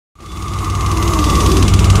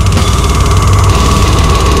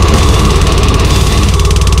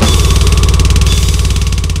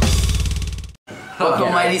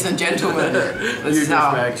ladies and gentlemen, this is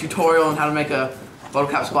our tutorial on how to make a bottle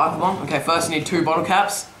cap sparkler bomb. Okay, first you need 2 bottle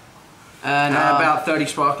caps. And about 30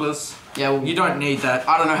 sparklers. Yeah, well, you don't need that.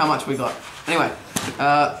 I don't know how much we got. Anyway,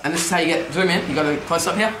 and this is how you get, zoom in, you got to close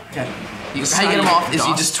up here. Okay. How you get them off is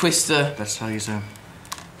you just twist the... That's how you zoom.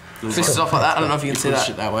 Twist it off like that, I don't know if you can see that.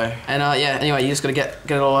 Push it that way. And yeah, anyway, you just got to get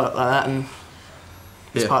it all like that, and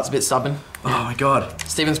this part's a bit stubborn. Oh my god.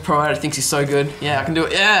 Steven's pro at it, thinks he's so good. Yeah, I can do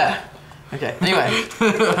it, yeah! Okay, anyway,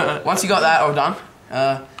 once you got that all done,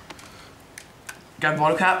 grab the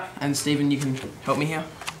bottle cap, and Steven, you can help me here.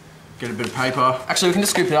 Get a bit of paper. Actually, we can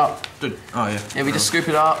just scoop it up. Dude. Oh yeah. Yeah, we just scoop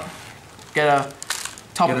it up, get a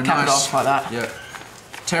top, cap it off like that. Yeah.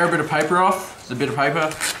 Tear a bit of paper off. It's a bit of paper.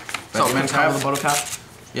 So we're going to cover the bottle cap.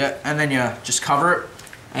 Yeah, and then you just cover it.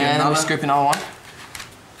 And then we scoop another one.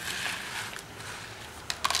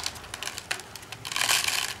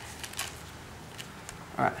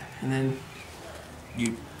 Alright, and then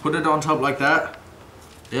you put it on top like that.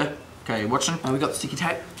 Yeah. Okay, you watching? Oh, we got the sticky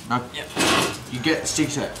tape. No. Yep. You get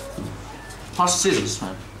sticky tape. Plus scissors,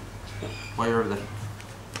 man. While you're over there.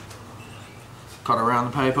 Cut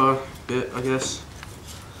around the paper a bit, I guess.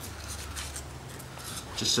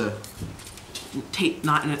 Just to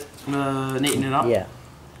neaten it up. Yeah.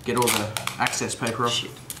 Get all the excess paper off.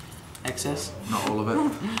 Shit. Excess? Not all of it.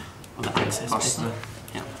 All the excess Plus paper.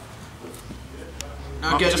 Yeah.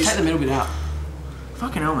 No, just take the middle bit out.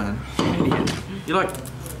 Fucking hell, man. You like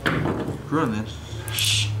ruin this.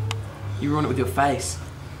 Shh. You ruin it with your face.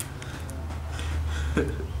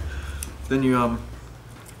 Then you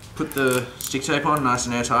put the stick tape on nice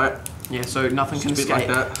and airtight. Yeah, so nothing can escape. Like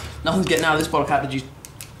that. Nothing's getting out of this bottle cap. Did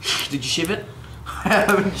you shiv it? I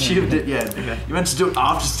haven't shivved it yet. Okay. You meant to do it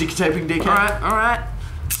after sticky taping, DK? Alright.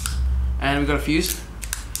 And we've got a fuse.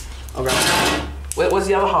 I'll grab it. Where's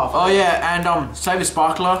the other half? Oh yeah, and save a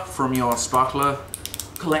sparkler from your sparkler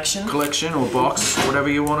collection or box, whatever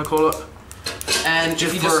you want to call it. And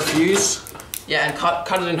just for a fuse. Yeah, and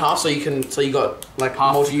cut it in half so you got like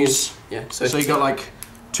half multiple fuse. Yeah. So you got like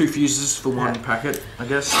 2 fuses for one packet, I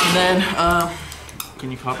guess. And then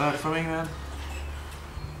can you cut that for me, man?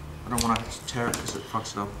 I don't want to tear it because it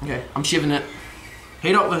fucks it up. Okay, I'm shivving it.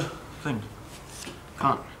 Heat up the thing.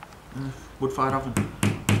 Can't. Wood-fired oven.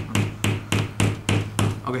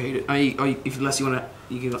 I'll go heat it. Unless you want to,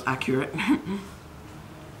 you get accurate.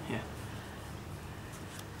 Yeah.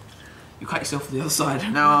 You cut yourself on the other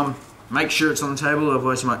side. Now, make sure it's on the table,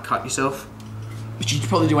 otherwise you might cut yourself. Which you'd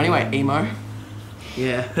probably do anyway, emo.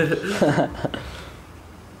 Yeah.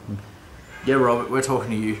 Yeah, Robert, we're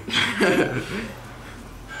talking to you.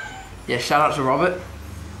 Yeah, shout out to Robert.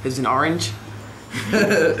 He's an orange.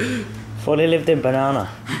 Thought he lived in banana.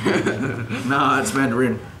 Nah, it's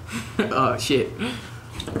mandarin. Oh shit.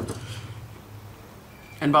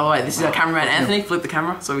 And by the way, this is our cameraman Anthony. Flip the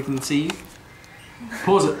camera so we can see you.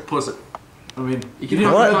 Pause it. I mean, you can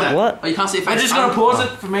what? Oh, you can't see your face. I'm just gonna pause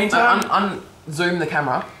it for meantime. Unzoom the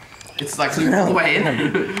camera. It's like zoomed all the way in.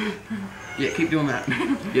 Yeah, keep doing that.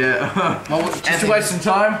 Yeah. Well, just to waste some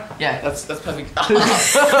time. Yeah, that's perfect.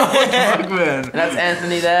 Fuck, man. And that's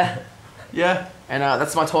Anthony there. Yeah. And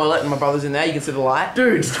that's my toilet, and my brother's in there. You can see the light.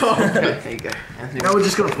 Dude, stop. Okay, there you go. Anthony. No, we're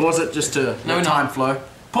just gonna pause it just to let time flow.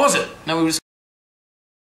 Pause it. No, we're just.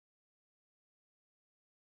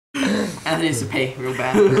 Anthony needs to pee real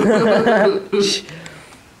bad.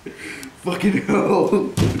 Fucking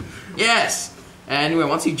hell. Yes. Anyway,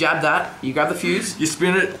 once you jab that, you grab the fuse. You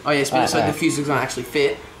spin it. Oh yeah, spin it so the fuse is gonna actually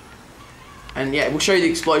fit. And yeah, we'll show you the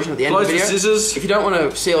explosion at the end of the video. Scissors. If you don't want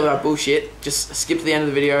to see all that bullshit, just skip to the end of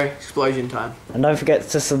the video. Explosion time. And don't forget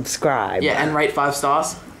to subscribe. Yeah, and rate 5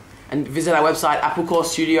 stars. And visit our website,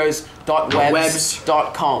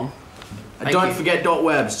 applecorestudios.webs.com. And don't forget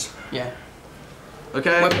 .webs. Yeah.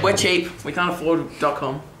 Okay. We're cheap. We can't afford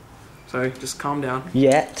 .com. So just calm down.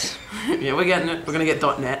 Yet. Yeah, we're getting it. We're gonna get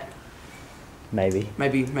 .net. Maybe.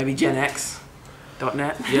 Maybe Gen X.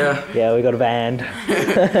 .net. Yeah. Yeah, we got a band.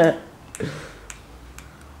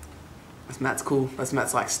 That's Matt's cool. That's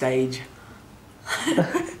Matt's like stage.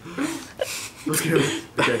 Okay.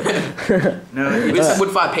 No, we just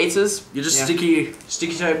wood-fired pizzas. You just sticky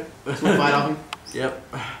tape. Wood-fired oven. Yep.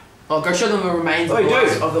 Oh, go show them the remains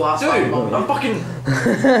of the last Dude, one. I'm fucking...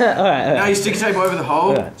 Alright. Now you sticky tape over the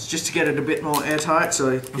hole. It's just to get it a bit more airtight,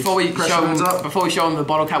 so before we show them the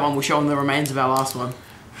bottle cap one, we'll show them the remains of our last one.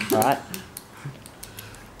 Alright.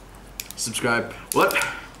 Subscribe. What?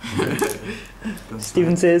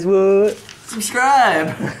 Steven says what?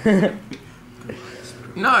 Subscribe!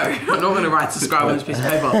 No, I'm not going to write subscribe on this piece of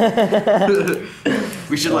paper.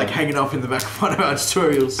 We should like hang it up in the back of one of our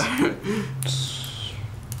tutorials.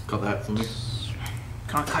 Got that for me.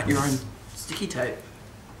 Can't cut your own sticky tape.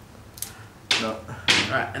 No.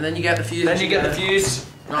 Alright, and then you get the fuse. Then you get the fuse.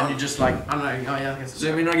 No, And you just like I don't know. Oh yeah, I guess.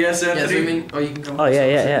 zoom in, I guess. Yeah, zoom in. Or you can come. Oh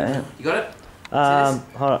yeah. You got it?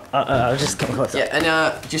 Hold on. I'll just come closer. Yeah,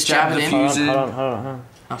 and just jab it in. fuse in. Hold on.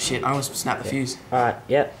 Oh shit! I almost snapped the fuse. Alright,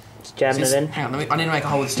 yep. Just jabbing it in. Hang on, I need to make a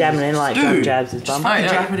hole with this. Jabbing it in like John jabs his bum. fucking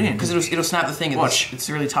jab it in. Because it'll snap the thing. Watch. It's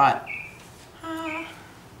really tight. Oh,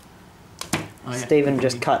 yeah. Stephen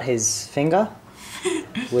just cut his finger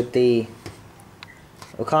with the.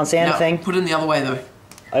 We can't see anything. No, put it in the other way though.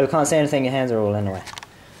 Oh, we can't see anything. Your hands are all in the way.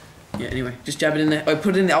 Yeah. Anyway, just jab it in there. Oh,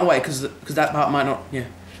 put it in the other way because that part might not. Yeah.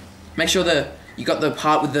 Make sure you got the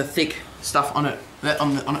part with the thick stuff on it.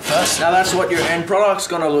 On it first. Now that's what your end product's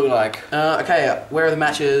gonna look like. Okay. Where are the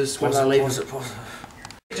matches? Where did I leave them? Pause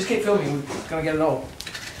it. Just keep filming. We're gonna get it all. All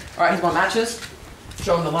right. Here's my matches.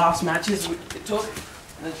 Show them the last matches it took,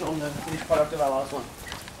 and then show them the finished product of our last one.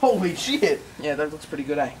 Holy shit! Yeah, that looks pretty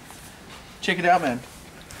good, eh? Check it out, man.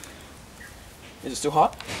 Is it still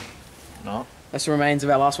hot? No. That's the remains of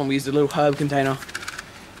our last one. We used a little herb container.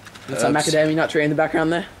 There's some macadamia nut tree in the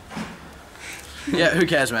background there. Yeah, who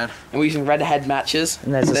cares, man? And we're using redhead matches.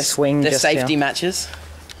 And there's a swing They're just safety here. matches.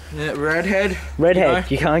 Yeah, redhead. Redhead.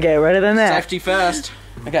 You can't get redder than that. Safety first.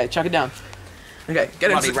 Okay, chuck it down. Okay, get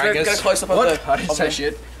a close up of What? the. I didn't say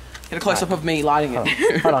shit. Get a close up of me lighting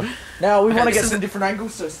it. Hold on. Now we want to this get is some a- different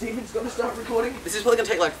angles, so Steven's got to start recording. This is probably gonna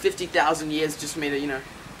take like 50,000 years just for me to, you know.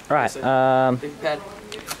 Alright, Be prepared.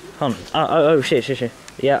 hold on. Oh, shit.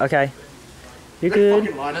 Yeah, okay. You're good.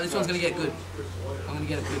 I know this one's gonna get good. I'm gonna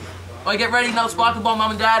get it good. Oh, get ready, another sparkle bomb,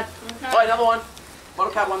 mum and dad. Okay. Oh, another one.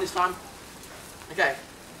 Bottle cap one this time. Okay.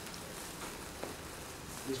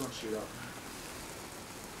 This one shoot up.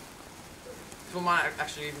 This one might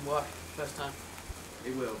actually even work first time.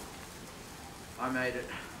 It will. I made it.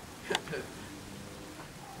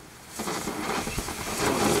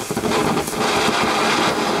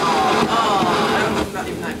 Oh, that's not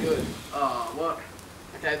even that good. Oh, what?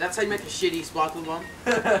 Okay, that's how you make a shitty sparkle bomb.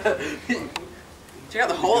 Check out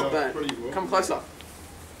the hole it burnt. Come closer.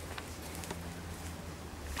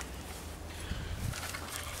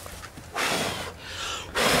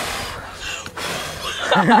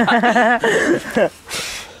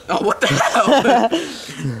 Oh, what the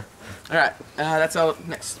hell? Alright, that's our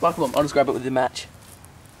next sparkle bomb. I'll just grab it with the match.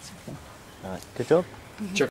 Alright, good job.